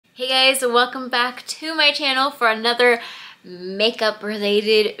Hey guys, welcome back to my channel for another makeup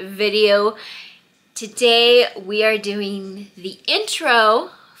related video. Today we are doing the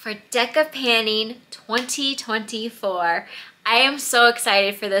intro for Deca Panning 2024. I am so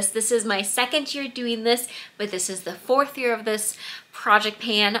excited for this. This is my second year doing this, but this is the fourth year of this project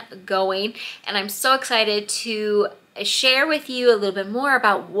pan going, and I'm so excited to share with you a little bit more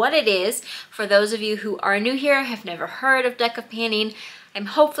about what it is. For those of you who are new here, have never heard of Deca Panning, I'm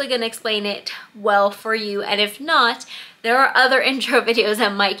hopefully going to explain it well for you, and if not, there are other intro videos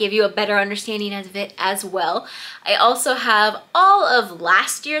that might give you a better understanding of it as well. I also have all of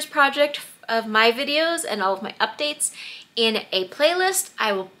last year's project of my videos and all of my updates in a playlist.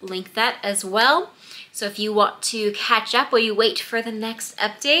 I will link that as well. So if you want to catch up while you wait for the next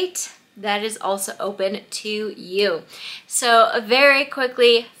update, that is also open to you. So very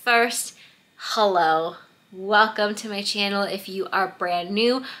quickly, first, hello. Welcome to my channel. If you are brand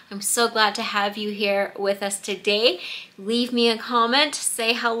new, I'm so glad to have you here with us today. Leave me a comment,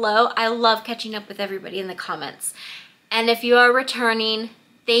 say hello. I love catching up with everybody in the comments. And if you are returning,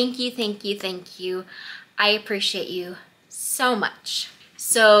 thank you, thank you, thank you. I appreciate you so much.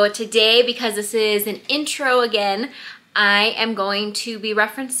 So today, because this is an intro again, I am going to be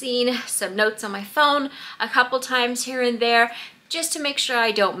referencing some notes on my phone a couple times here and there, just to make sure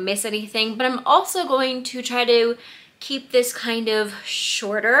I don't miss anything. But I'm also going to try to keep this kind of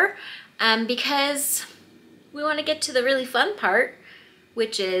shorter because we want to get to the really fun part,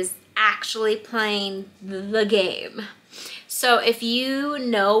 which is actually playing the game. So if you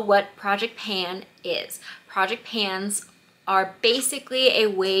know what Project Pan is, Project Pans are basically a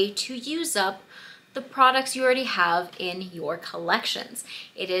way to use up the products you already have in your collections.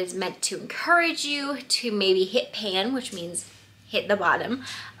 It is meant to encourage you to maybe hit pan, which means hit the bottom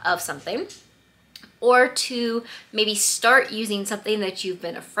of something, or to maybe start using something that you've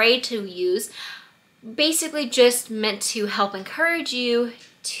been afraid to use. Basically just meant to help encourage you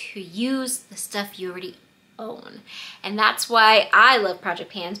to use the stuff you already own. And that's why I love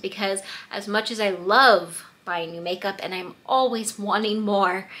Project Pans, because as much as I love buying new makeup and I'm always wanting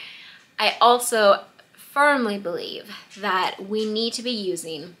more, I also firmly believe that we need to be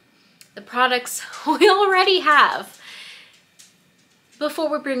using the products we already have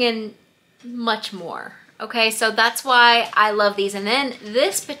before we bring in much more. Okay, so that's why I love these. And then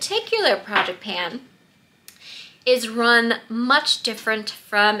this particular Project Pan is run much different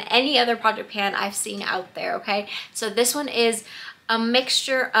from any other Project Pan I've seen out there, okay? So this one is a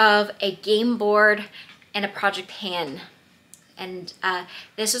mixture of a game board and a Project Pan. And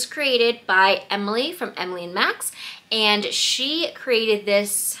this was created by Emily from Emily and Max, and she created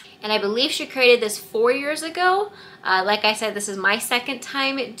this, and I believe she created this 4 years ago. Like I said, this is my second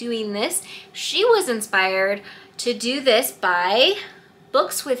time doing this. She was inspired to do this by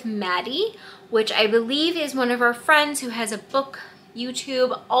Books with Maddie, which I believe is one of our friends who has a book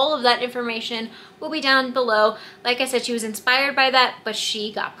YouTube. All of that information will be down below. Like I said, she was inspired by that, but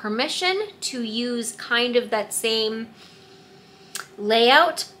she got permission to use kind of that same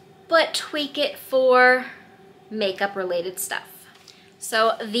layout, but tweak it for makeup related stuff.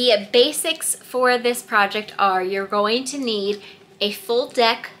 So the basics for this project are you're going to need a full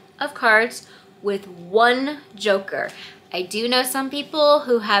deck of cards with one joker. I do know some people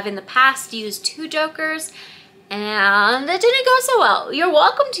who have in the past used 2 jokers and it didn't go so well. You're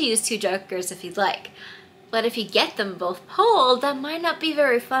welcome to use 2 jokers if you'd like, but if you get them both pulled, that might not be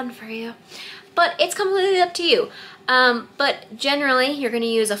very fun for you. But it's completely up to you. But generally, you're going to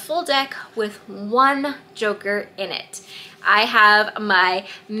use a full deck with 1 joker in it. I have my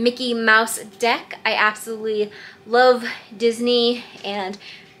Mickey Mouse deck. I absolutely love Disney, and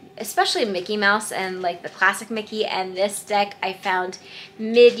especially Mickey Mouse and like the classic Mickey, and this deck I found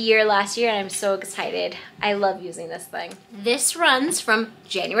mid-year last year and I'm so excited. I love using this thing. This runs from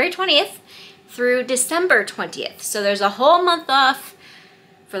January 20th through December 20th. So there's a whole month off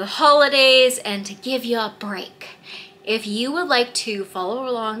for the holidays and to give you a break. If you would like to follow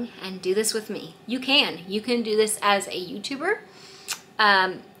along and do this with me, you can. You can do this as a YouTuber.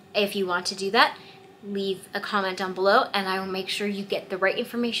 If you want to do that, leave a comment down below and I will make sure you get the right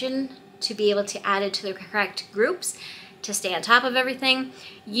information to be able to add it to the correct groups to stay on top of everything.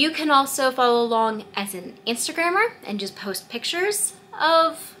 You can also follow along as an Instagrammer and just post pictures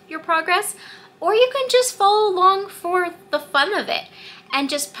of your progress, or you can just follow along for the fun of it and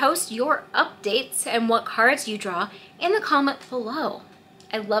just post your updates and what cards you draw in the comment below.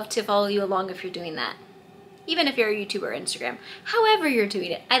 I'd love to follow you along if you're doing that. Even if you're a YouTuber or Instagram, however you're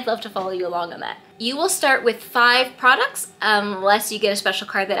doing it, I'd love to follow you along on that. You will start with 5 products, unless you get a special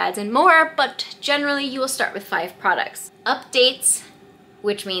card that adds in more, but generally you will start with 5 products. Updates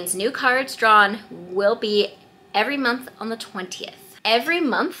which means new cards drawn will be every month on the 20th. Every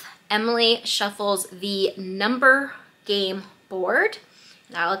month, Emily shuffles the number game board,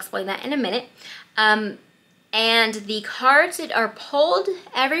 and I'll explain that in a minute. And the cards that are pulled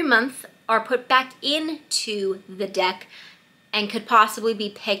every month are put back into the deck and could possibly be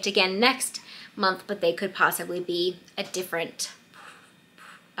picked again next month, but they could possibly be a different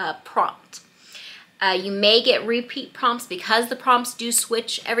prompt. You may get repeat prompts because the prompts do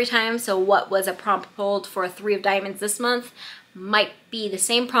switch every time. So what was a prompt pulled for a 3 of diamonds this month might be the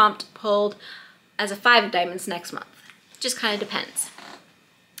same prompt pulled as a 5 of diamonds next month. Just kind of depends.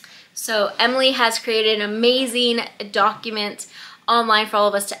 So Emily has created an amazing document online for all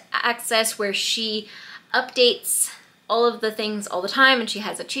of us to access where she updates all of the things all the time, and she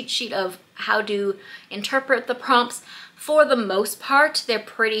has a cheat sheet of how to interpret the prompts. For the most part, they're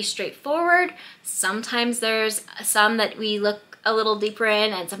pretty straightforward. Sometimes there's some that we look a little deeper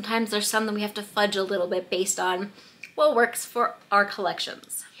in, and sometimes there's some that we have to fudge a little bit based on what works for our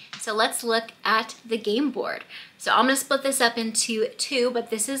collections. So let's look at the game board. So I'm gonna split this up into 2, but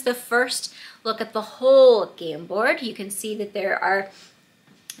this is the first look at the whole game board. You can see that there are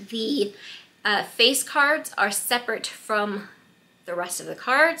the face cards are separate from the rest of the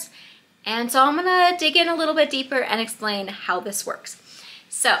cards. And so I'm gonna dig in a little bit deeper and explain how this works.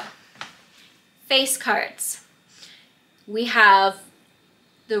 So, face cards. We have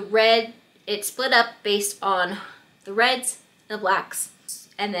the red, it's split up based on the reds, the blacks,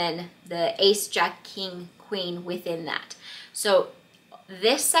 and then the ace, jack, king, queen within that. So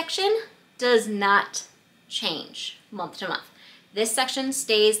this section does not change month to month. This section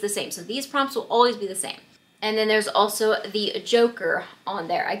stays the same. So these prompts will always be the same. And then there's also the Joker on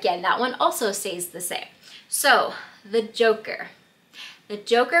there. Again, that one also stays the same. So the Joker. The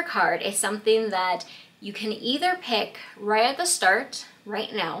Joker card is something that you can either pick right at the start,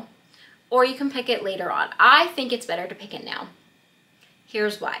 right now, or you can pick it later on. I think it's better to pick it now.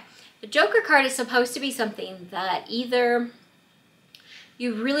 Here's why. The Joker card is supposed to be something that either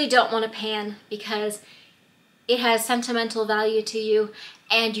you really don't want to pan because it has sentimental value to you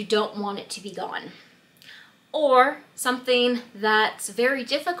and you don't want it to be gone. Or something that's very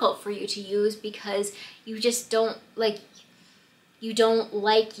difficult for you to use because you just don't like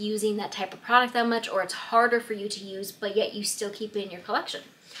using that type of product that much, or it's harder for you to use, but yet you still keep it in your collection.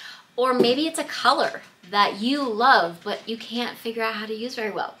 Or maybe it's a color that you love, but you can't figure out how to use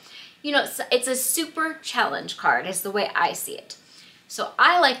very well. You know, it's a super challenge card is the way I see it. So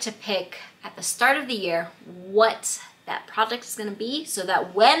I like to pick at the start of the year what that product is gonna be so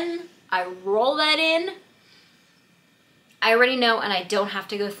that when I roll that in, I already know and I don't have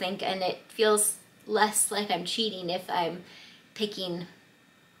to go think, and it feels less like I'm cheating if I'm picking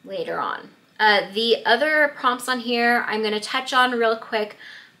later on. The other prompts on here I'm going to touch on real quick.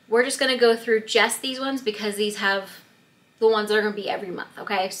 We're just going to go through just these ones because these have the ones that are going to be every month,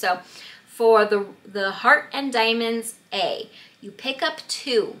 okay? So for the Heart and Diamonds A, you pick up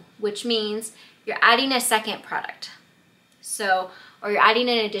 2, which means you're adding a second product. So, or you're adding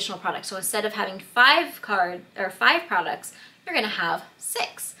an additional product. So instead of having 5 products, you're gonna have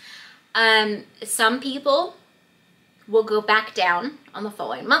 6. Some people will go back down on the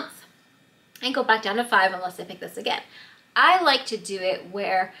following month and go back down to 5 unless they pick this again. I like to do it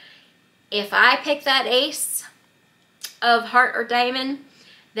where if I pick that ace of heart or diamond,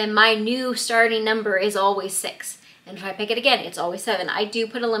 then my new starting number is always 6. And if I pick it again, it's always 7. I do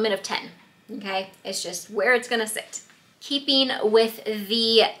put a limit of 10, okay? It's just where it's gonna sit. Keeping with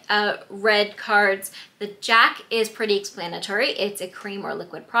the red cards, the Jack is pretty explanatory. It's a cream or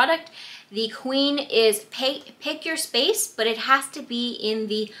liquid product. The Queen is pick your space, but it has to be in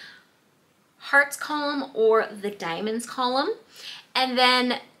the hearts column or the diamonds column. And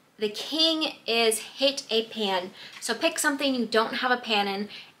then the King is hit a pan. So pick something you don't have a pan in,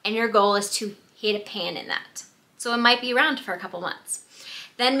 and your goal is to hit a pan in that. So it might be around for a couple months.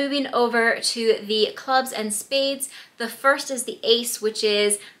 Then moving over to the clubs and spades, the first is the ace, which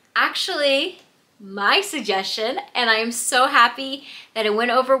is actually my suggestion, and I am so happy that it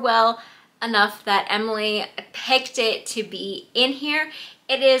went over well enough that Emily picked it to be in here.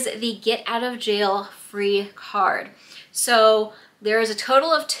 It is the get out of jail free card. So there is a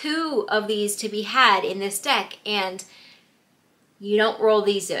total of 2 of these to be had in this deck, and you don't roll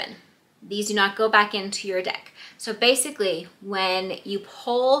these in. These do not go back into your deck. So basically, when you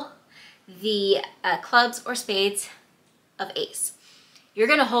pull the clubs or spades of ace, you're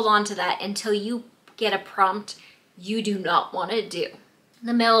gonna hold on to that until you get a prompt you do not wanna do. In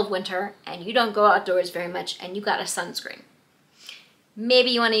the middle of winter, and you don't go outdoors very much, and you got a sunscreen.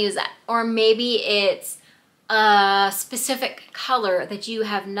 Maybe you wanna use that. Or maybe it's a specific color that you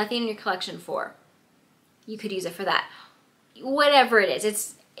have nothing in your collection for, you could use it for that. Whatever it is,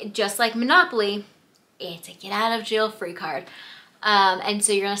 it's just like Monopoly, it's a get out of jail free card. And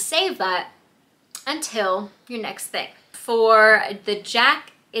so you're gonna save that until your next thing. For the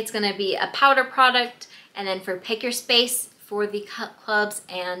Jack, it's gonna be a powder product, and then for Pick Your Space, for the clubs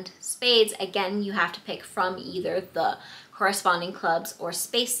and spades, again, you have to pick from either the corresponding clubs or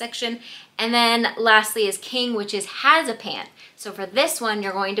space section. And then lastly is King, which has a pan. So for this one,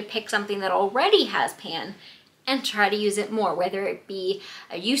 you're going to pick something that already has pan and try to use it more, whether it be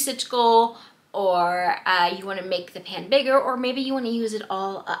a usage goal, or you want to make the pan bigger, or maybe you want to use it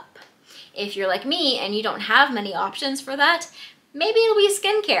all up. If you're like me and you don't have many options for that, maybe it'll be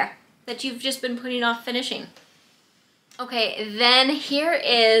skincare that you've just been putting off finishing. Okay, then here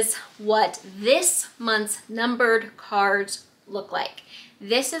is what this month's numbered cards look like.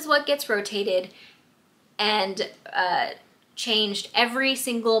 This is what gets rotated and changed every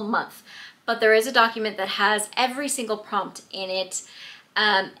single month. But there is a document that has every single prompt in it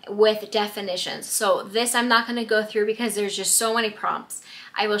with definitions. So this I'm not going to go through because there's just so many prompts.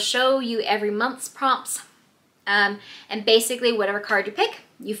 I will show you every month's prompts, and basically whatever card you pick,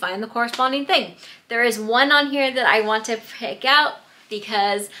 you find the corresponding thing. There is one on here that I want to pick out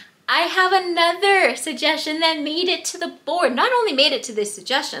because I have another suggestion that made it to the board. Not only made it to the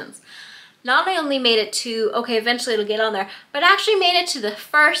suggestions, not only made it to, okay, eventually it'll get on there, but actually made it to the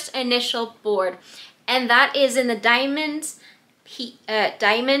first initial board. And that is in the Diamond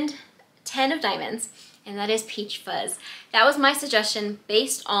 10 of Diamonds, and that is Peach Fuzz. That was my suggestion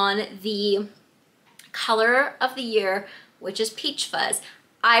based on the color of the year, which is Peach Fuzz.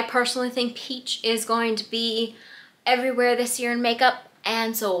 I personally think peach is going to be everywhere this year in makeup,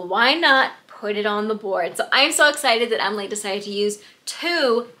 and so why not put it on the board? So I'm so excited that Emily decided to use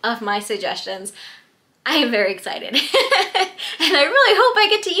 2 of my suggestions. I am very excited. And I really hope I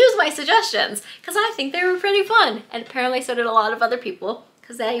get to use my suggestions because I think they were pretty fun. And apparently so did a lot of other people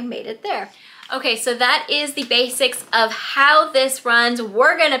because they made it there. Okay, so that is the basics of how this runs.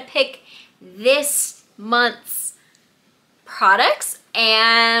 We're gonna pick this month's products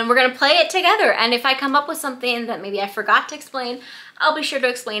and we're gonna play it together. And if I come up with something that maybe I forgot to explain, I'll be sure to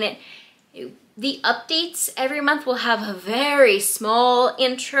explain it. The updates every month will have a very small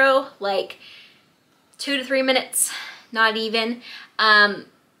intro, like 2 to 3 minutes, not even. And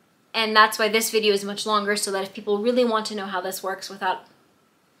that's why this video is much longer, so that if people really want to know how this works without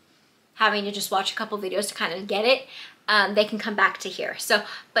having to just watch a couple videos to kind of get it, they can come back to here. So,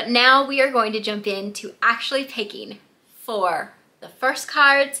 but now we are going to jump into actually picking for the first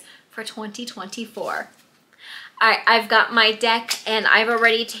cards for 2024. All right, I've got my deck and I've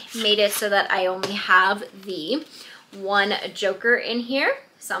already made it so that I only have the 1 joker in here.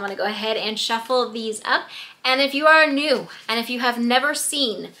 So I'm gonna go ahead and shuffle these up. And if you are new and if you have never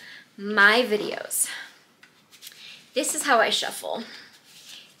seen my videos, this is how I shuffle.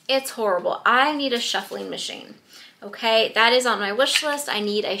 It's horrible. I need a shuffling machine. Okay, that is on my wish list. I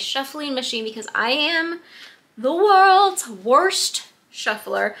need a shuffling machine because I am the world's worst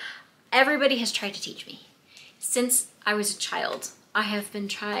shuffler. Everybody has tried to teach me. Since I was a child, I have been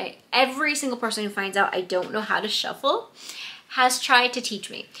trying. Every single person who finds out I don't know how to shuffle has tried to teach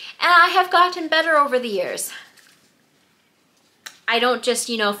me. And I have gotten better over the years. I don't just,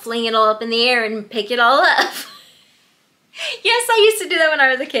 you know, fling it all up in the air and pick it all up. Yes, I used to do that when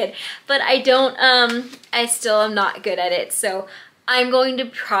I was a kid, but I don't, I still am not good at it. So I'm going to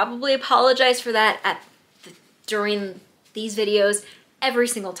probably apologize for that during these videos every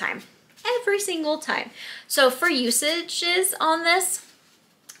single time. Every single time. So for usages on this,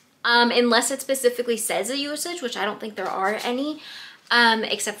 unless it specifically says a usage, which I don't think there are any,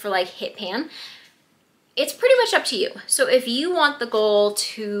 except for like hit pan, it's pretty much up to you. So if you want the goal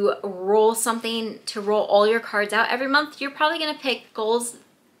to roll something, to roll all your cards out every month, you're probably gonna pick goals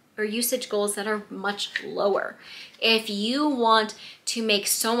or usage goals that are much lower. If you want to make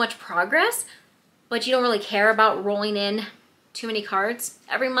so much progress, but you don't really care about rolling in too many cards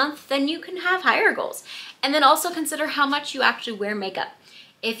every month, then you can have higher goals. And then also consider how much you actually wear makeup.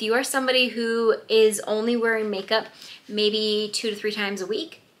 If you are somebody who is only wearing makeup maybe 2 to 3 times a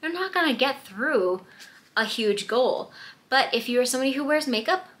week, you're not gonna get through a huge goal. But if you're somebody who wears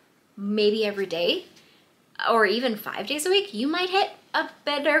makeup maybe every day or even 5 days a week, you might hit a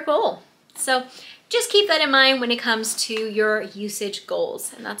better goal. So just keep that in mind when it comes to your usage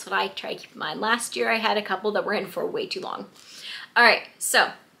goals. And that's what I try to keep in mind. Last year I had a couple that were in for way too long. All right,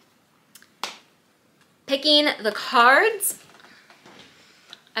 so picking the cards,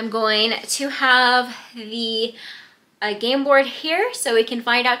 I'm going to have the game board here so we can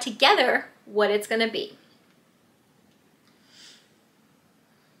find out together what it's gonna be.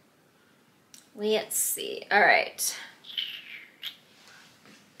 Let's see. All right.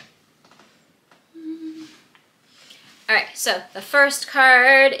 All right, so the first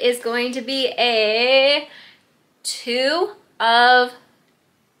card is going to be a 2 of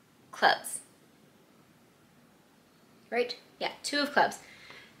clubs. Right? Yeah, 2 of clubs.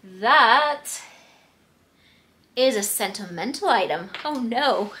 That is a sentimental item. Oh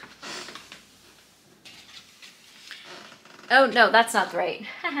no. Oh no, that's not right.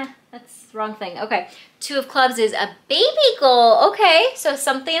 That's the wrong thing. Okay, 2 of clubs is a baby goal. Okay, so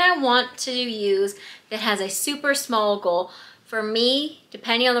something I want to use that has a super small goal. For me,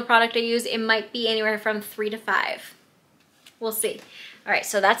 depending on the product I use, it might be anywhere from 3 to 5. We'll see. All right,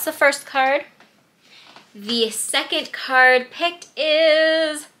 so that's the first card. The second card picked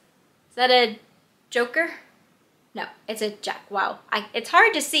is that a joker? No, it's a jack. Wow, it's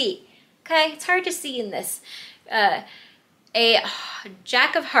hard to see. Okay, it's hard to see in this. A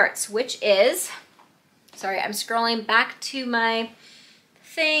jack of hearts, which is, sorry, I'm scrolling back to my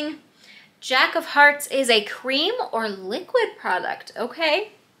thing. Jack of hearts is a cream or liquid product.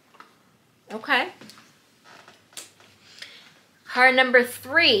 Okay. Okay. Card number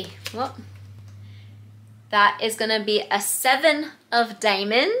 3. Well, that is going to be a 7 of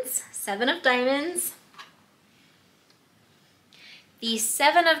diamonds. 7 of diamonds. The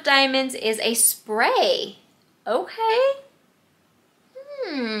 7 of diamonds is a spray. Okay.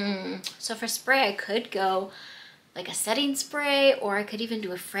 So for spray, I could go like a setting spray, or I could even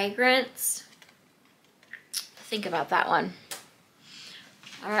do a fragrance. Think about that one.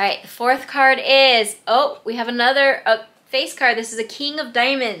 All right, the fourth card is, oh, we have another face card. This is a king of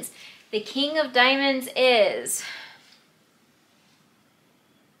diamonds. The king of diamonds is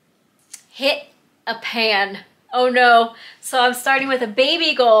hit a pan. Oh no. So I'm starting with a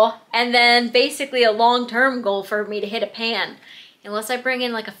baby goal and then basically a long-term goal for me to hit a pan. Unless I bring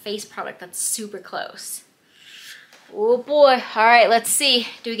in like a face product that's super close. Oh boy. All right, let's see.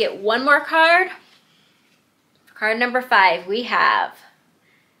 Do we get one more card? For card number 5, we have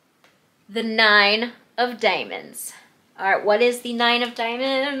the 9 of diamonds. All right, what is the 9 of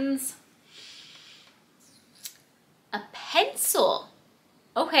diamonds? A pencil.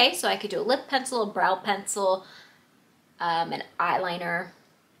 Okay, so I could do a lip pencil, a brow pencil, an eyeliner.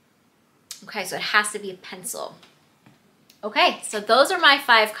 Okay, so it has to be a pencil. Okay, so those are my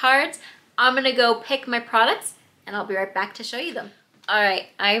 5 cards. I'm gonna go pick my products and I'll be right back to show you them. All right,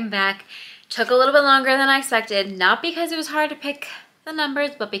 I'm back. Took a little bit longer than I expected, not because it was hard to pick the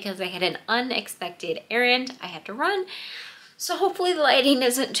numbers, but because I had an unexpected errand I had to run. So hopefully the lighting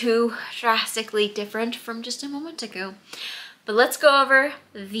isn't too drastically different from just a moment ago. But let's go over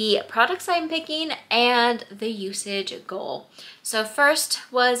the products I'm picking and the usage goal. So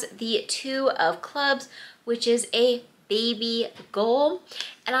first was the 2 of clubs, which is a baby goal.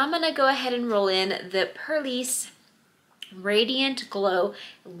 And I'm gonna go ahead and roll in the Purlisse Radiant Glow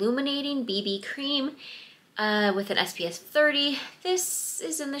Illuminating BB Cream with an SPF 30. This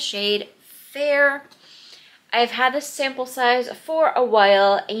is in the shade Fair. I've had this sample size for a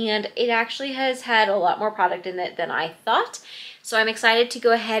while and it actually has had a lot more product in it than I thought. So I'm excited to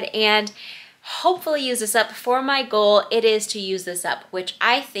go ahead and hopefully use this up. For my goal, it is to use this up, which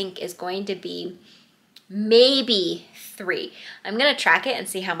I think is going to be maybe 3. I'm gonna track it and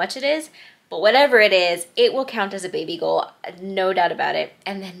see how much it is, but whatever it is, it will count as a baby goal, no doubt about it,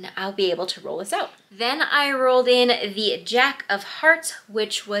 and then I'll be able to roll this out. Then I rolled in the Jack of Hearts,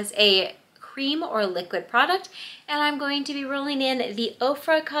 which was a cream or liquid product, and I'm going to be rolling in the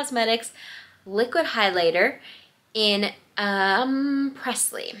Ofra Cosmetics liquid highlighter in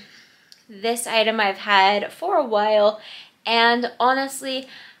Presley. This item I've had for a while, and honestly,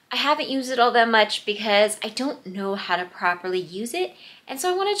 I haven't used it all that much because I don't know how to properly use it, and so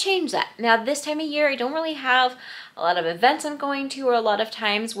I want to change that. Now this time of year, I don't really have a lot of events I'm going to or a lot of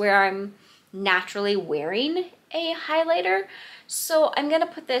times where I'm naturally wearing a highlighter, so I'm gonna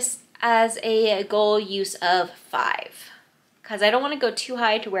put this as a goal use of 5 because I don't want to go too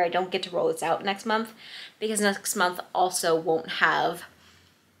high to where I don't get to roll this out next month, because next month also won't have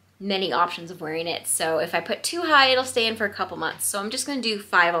many options of wearing it. So if I put too high, it'll stay in for a couple months. So I'm just gonna do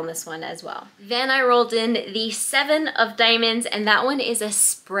 5 on this one as well. Then I rolled in the 7 of diamonds, and that one is a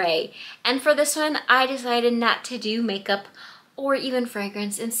spray. And for this one, I decided not to do makeup or even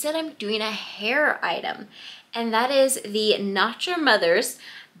fragrance. Instead, I'm doing a hair item. And that is the Not Your Mother's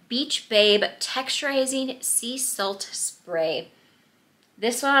Beach Babe Texturizing Sea Salt Spray.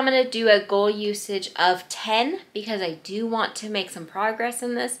 This one I'm going to do a goal usage of 10 because I do want to make some progress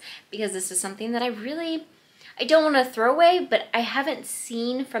in this, because this is something that I don't want to throw away, but I haven't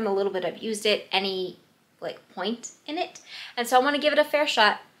seen from the little bit I've used it any like point in it. And so I want to give it a fair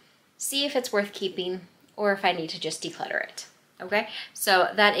shot. see if it's worth keeping or if I need to just declutter it. Okay, so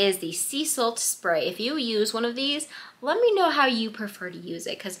that is the Sea Salt Spray. If you use one of these, let me know how you prefer to use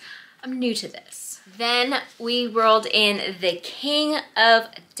it because I'm new to this. Then we rolled in the King of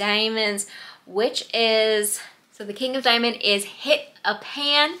Diamonds, which is, so the King of Diamond is Hit a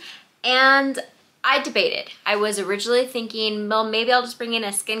Pan, and I debated. I was originally thinking, well, maybe I'll just bring in a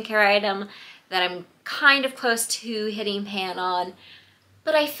skincare item that I'm kind of close to hitting pan on,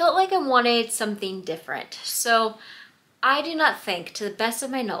 but I felt like I wanted something different. So I do not think, to the best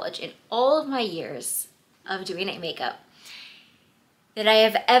of my knowledge, in all of my years of doing makeup, that I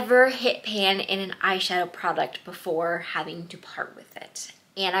have ever hit pan in an eyeshadow product before having to part with it.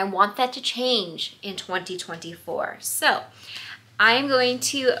 And I want that to change in 2024. So I'm going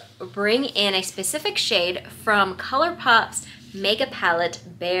to bring in a specific shade from ColourPop's Mega Palette,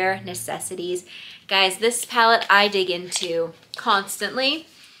 Bare Necessities. Guys, this palette I dig into constantly,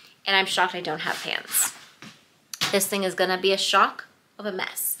 and I'm shocked I don't have pans. This thing is gonna be a shock of a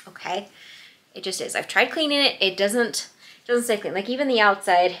mess, okay? It just is. I've tried cleaning it. It doesn't stay clean. Like even the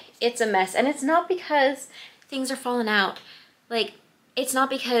outside, it's a mess. And it's not because things are falling out. Like, it's not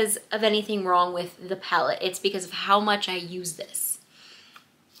because of anything wrong with the palette. It's because of how much I use this.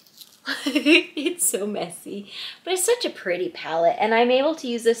 It's so messy, but it's such a pretty palette and I'm able to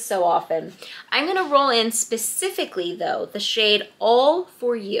use this so often. I'm gonna roll in specifically though, the shade All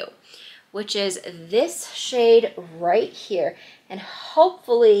For You, which is this shade right here. And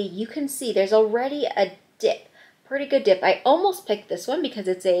hopefully you can see there's already a dip, pretty good dip. I almost picked this one because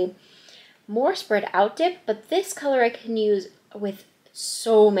it's a more spread out dip, but this color I can use with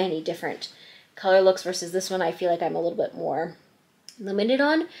so many different color looks versus this one I feel like I'm a little bit more limited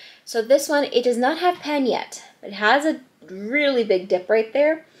on. So this one, it does not have pan yet, but it has a really big dip right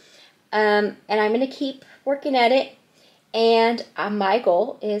there. And I'm gonna keep working at it. And my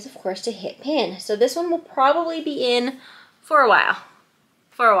goal is, of course, to hit pan. So this one will probably be in for a while.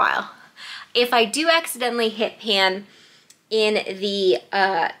 If I do accidentally hit pan in the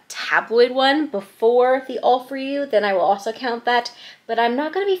tabloid one before the All For You, then I will also count that. But I'm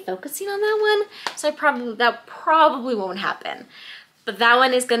not going to be focusing on that one, so that probably won't happen. But that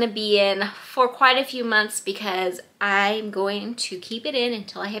one is going to be in for quite a few months because I'm going to keep it in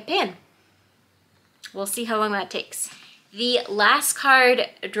until I hit pan. We'll see how long that takes. The last card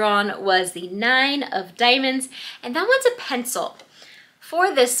drawn was the Nine of Diamonds, and that one's a pencil.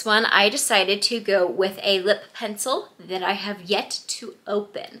 For this one, I decided to go with a lip pencil that I have yet to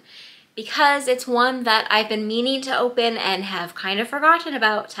open because it's one that I've been meaning to open and have kind of forgotten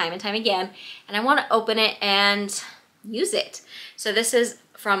about time and time again, and I want to open it and use it. So this is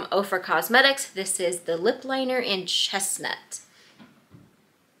from Ofra Cosmetics. This is the lip liner in Chestnut.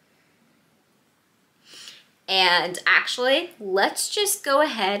 And actually, let's just go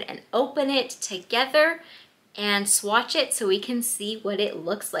ahead and open it together and swatch it so we can see what it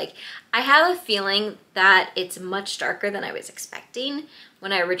looks like. I have a feeling that it's much darker than I was expecting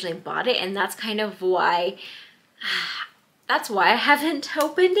when I originally bought it, and that's kind of why I haven't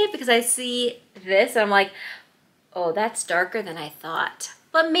opened it, because I see this and I'm like, oh, that's darker than I thought.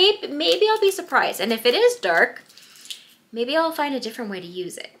 But maybe I'll be surprised, and if it is dark, maybe I'll find a different way to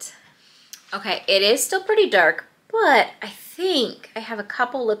use it. Okay, it is still pretty dark, but I think I have a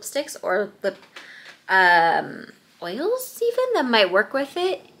couple lipsticks or lip oils even that might work with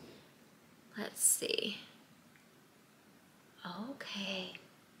it. Let's see. Okay,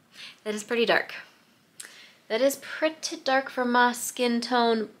 that is pretty dark. That is pretty dark for my skin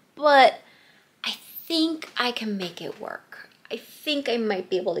tone, but I think I can make it work. I think I might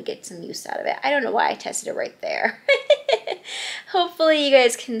be able to get some use out of it. I don't know why I tested it right there. Hopefully you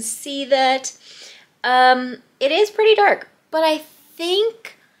guys can see that. It is pretty dark, but I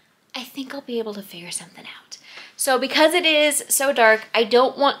think I'll be able to figure something out. So because it is so dark, I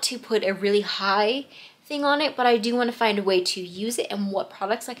don't want to put a really high thing on it, but I do want to find a way to use it and what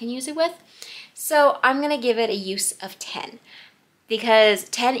products I can use it with. So I'm gonna give it a use of 10 because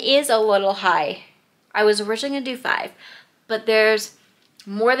 10 is a little high. I was originally gonna do 5, but there's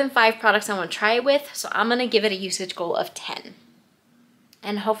more than 5 products I want to try it with, so I'm gonna give it a usage goal of 10.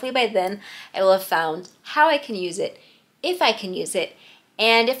 And hopefully by then I will have found how I can use it, if I can use it,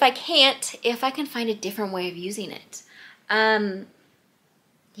 and if I can't, if I can find a different way of using it.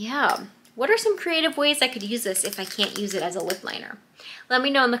 Yeah, what are some creative ways I could use this if I can't use it as a lip liner? Let me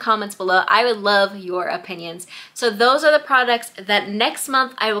know in the comments below. I would love your opinions. So those are the products that next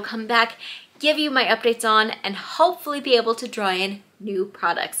month I will come back, give you my updates on, and hopefully be able to draw in new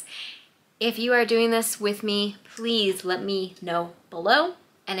products. If you are doing this with me, please let me know below.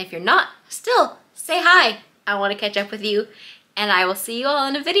 And if you're not, still say hi. I want to catch up with you and I will see you all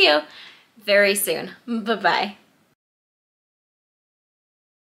in a video very soon. Bye-bye.